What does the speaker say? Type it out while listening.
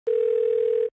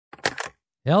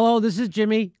Hello, this is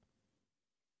Jimmy.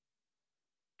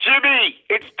 Jimmy,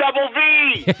 it's Double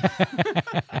V.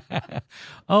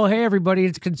 Oh, hey, everybody.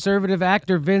 It's conservative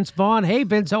actor Vince Vaughn. Hey,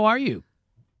 Vince, how are you?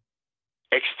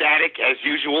 Ecstatic as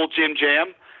usual, Jim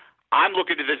Jam. I'm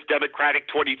looking at this Democratic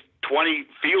 2020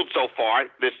 field so far.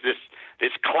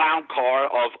 This clown car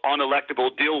of unelectable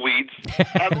dillweeds.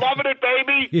 I'm loving it,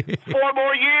 baby. 4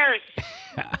 more years.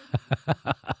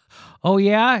 Oh,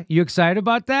 yeah? You excited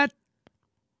about that?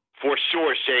 For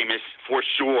sure, Seamus. For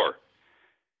sure.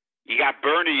 You got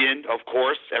Bernie in, of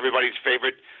course, everybody's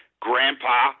favorite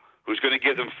grandpa, who's going to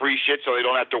give them free shit so they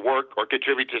don't have to work or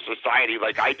contribute to society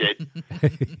like I did.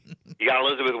 You got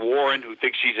Elizabeth Warren, who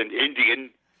thinks she's an Indian.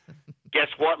 Guess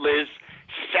what, Liz?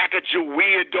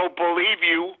 Sacagawea don't believe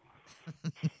you.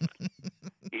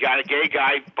 You got a gay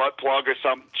guy, butt plug or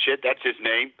some shit, that's his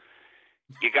name.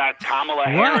 You got Kamala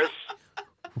Harris,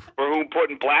 for whom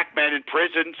putting black men in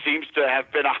prison seems to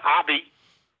have been a hobby.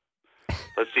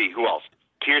 Let's see, who else?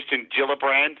 Kirsten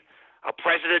Gillibrand. A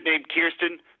president named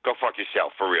Kirsten? Go fuck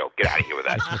yourself, for real. Get out of here with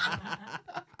that.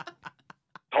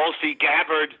 Tulsi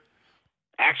Gabbard.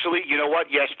 Actually, you know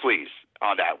what? Yes, please,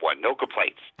 on that one. No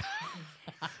complaints.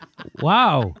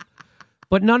 Wow.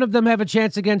 But none of them have a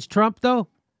chance against Trump, though?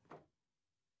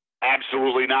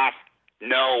 Absolutely not.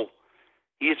 No.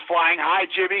 He is flying high,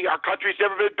 Jimmy. Our country's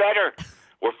never been better.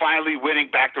 We're finally winning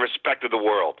back the respect of the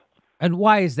world. And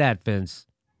why is that, Vince?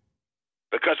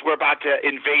 Because we're about to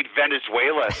invade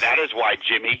Venezuela. That is why,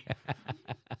 Jimmy.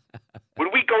 When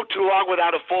we go too long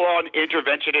without a full-on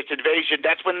interventionist invasion,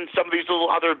 that's when some of these little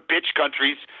other bitch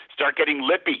countries start getting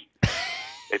lippy.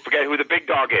 They forget who the big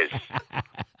dog is.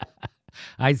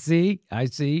 I see,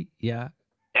 yeah.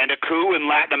 And a coup in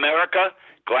Latin America.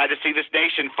 Glad to see this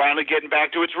nation finally getting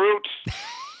back to its roots.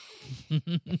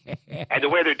 And the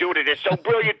way they're doing it is so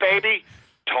brilliant, baby.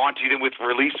 Taunting them with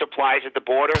relief supplies at the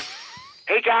border.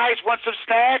 Hey, guys, want some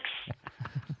snacks?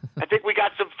 I think we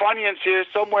got some Funyuns here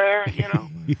somewhere, you know.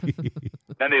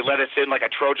 Then they let us in like a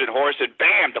Trojan horse, and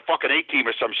bam, the fucking A-team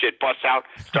or some shit busts out,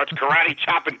 starts karate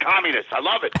chopping communists. I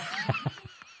love it.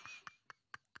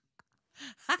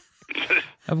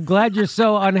 I'm glad you're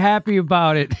so unhappy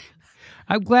about it.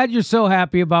 I'm glad you're so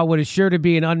happy about what is sure to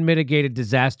be an unmitigated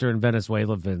disaster in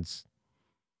Venezuela, Vince.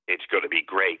 It's going to be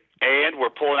great. And we're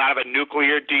pulling out of a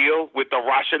nuclear deal with the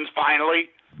Russians finally.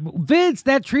 Vince,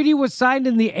 that treaty was signed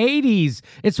in the 80s.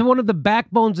 It's one of the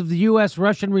backbones of the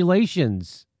U.S.-Russian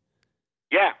relations.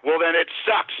 Yeah, well, then it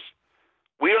sucks.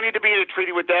 We don't need to be in a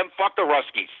treaty with them. Fuck the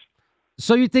Ruskies.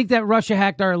 So you think that Russia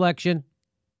hacked our election?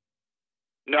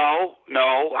 No,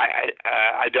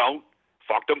 I don't.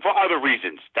 Fuck them for other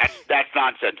reasons. That's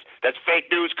nonsense. That's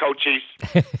fake news, coaches.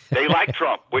 They like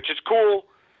Trump, which is cool.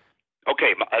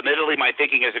 Okay, admittedly, my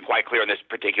thinking isn't quite clear in this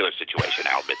particular situation.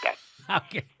 I'll admit that.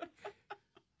 Okay.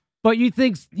 But you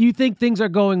think things are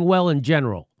going well in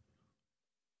general?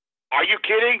 Are you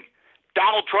kidding?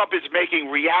 Donald Trump is making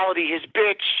reality his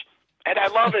bitch, and I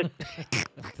love it.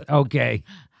 Okay.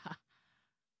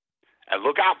 And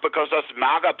look out, because us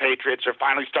MAGA patriots are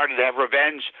finally starting to have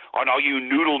revenge on all you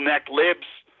noodle-necked libs.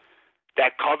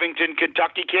 That Covington,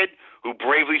 Kentucky kid who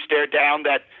bravely stared down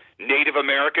that Native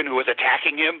American who was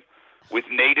attacking him with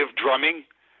native drumming.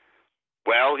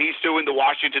 Well, he's suing the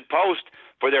Washington Post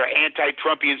for their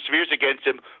anti-Trumpian smears against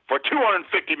him for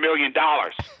 $250 million.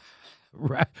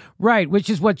 Right, which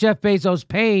is what Jeff Bezos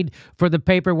paid for the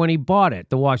paper when he bought it,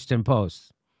 the Washington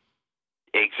Post.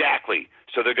 Exactly.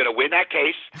 So they're going to win that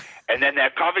case, and then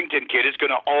that Covington kid is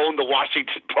going to own the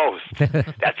Washington Post.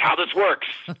 That's how this works.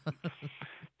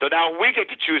 So now we get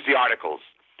to choose the articles.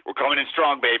 We're coming in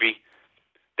strong, baby.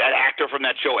 That actor from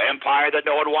that show Empire that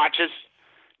no one watches,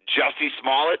 Jussie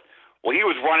Smollett, well, he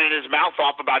was running his mouth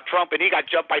off about Trump, and he got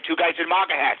jumped by 2 guys in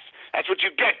MAGA hats. That's what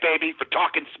you get, baby, for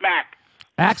talking smack.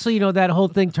 Actually, that whole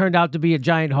thing turned out to be a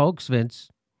giant hoax, Vince.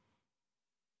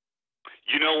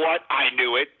 You know what? I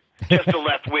knew it. Just a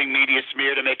left-wing media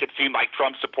smear to make it seem like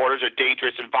Trump supporters are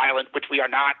dangerous and violent, which we are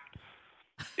not.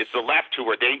 It's the left who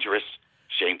are dangerous.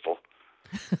 Shameful.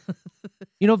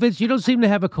 Vince, you don't seem to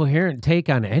have a coherent take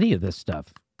on any of this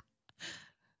stuff.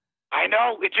 I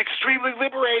know. It's extremely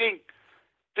liberating.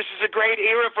 This is a great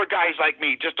era for guys like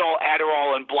me, just all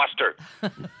Adderall and bluster.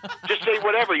 Just say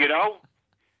whatever, You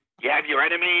have your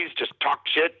enemies, just talk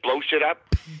shit, blow shit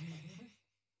up.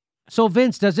 So,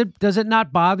 Vince, does it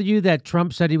not bother you that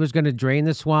Trump said he was going to drain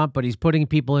the swamp, but he's putting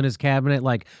people in his cabinet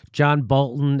like John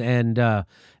Bolton and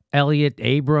Elliot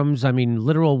Abrams? I mean,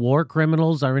 literal war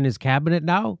criminals are in his cabinet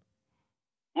now?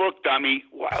 Look, dummy,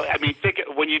 think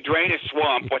when you drain a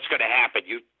swamp, what's going to happen?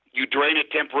 You drain it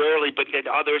temporarily, but then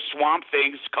other swamp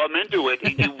things come into it,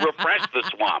 and you refresh the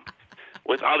swamp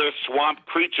with other swamp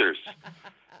creatures.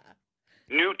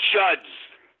 New chuds.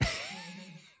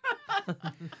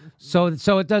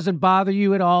 So it doesn't bother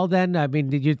you at all then? I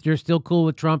mean, you're still cool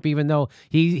with Trump even though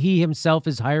he himself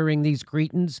is hiring these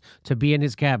cretins to be in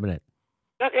his cabinet?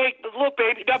 Hey, look,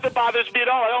 baby, nothing bothers me at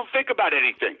all. I don't think about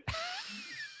anything.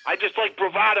 I just like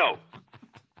bravado.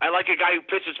 I like a guy who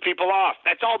pisses people off.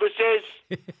 That's all this is.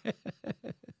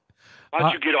 Why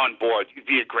don't you get on board? You'd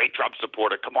be a great Trump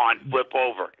supporter. Come on, flip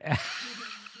over.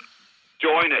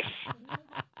 Join us.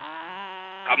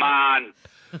 Come on.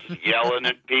 Yelling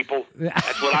at people.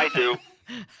 That's what I do.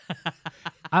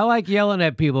 I like yelling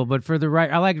at people, but for the right,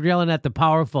 I like yelling at the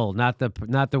powerful, not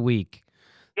the weak.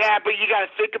 Yeah, but you got to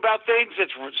think about things.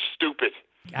 It's stupid.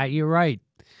 You're right.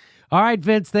 All right,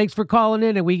 Vince, thanks for calling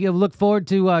in, and we look forward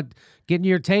to getting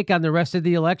your take on the rest of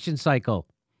the election cycle.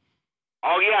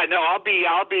 Oh yeah, no, I'll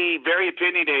be very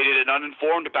opinionated and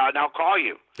uninformed about it, and I'll call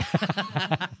you.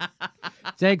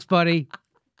 Thanks, buddy.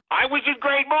 I was in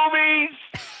great movies.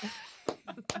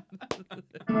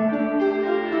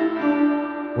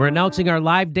 We're announcing our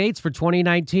live dates for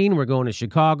 2019. We're going to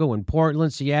Chicago and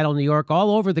Portland, Seattle, New York,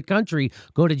 all over the country.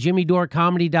 Go to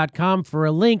jimmydorcomedy.com for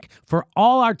a link for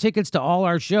all our tickets to all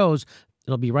our shows.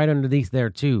 It'll be right underneath there,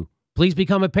 too. Please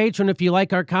become a patron if you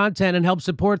like our content and help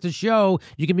support the show.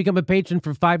 You can become a patron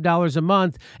for $5 a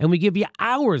month, and we give you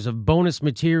hours of bonus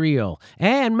material.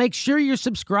 And make sure you're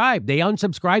subscribed. They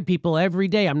unsubscribe people every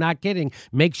day. I'm not kidding.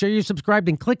 Make sure you're subscribed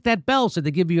and click that bell so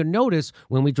they give you a notice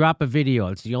when we drop a video.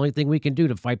 It's the only thing we can do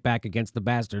to fight back against the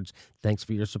bastards. Thanks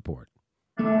for your support.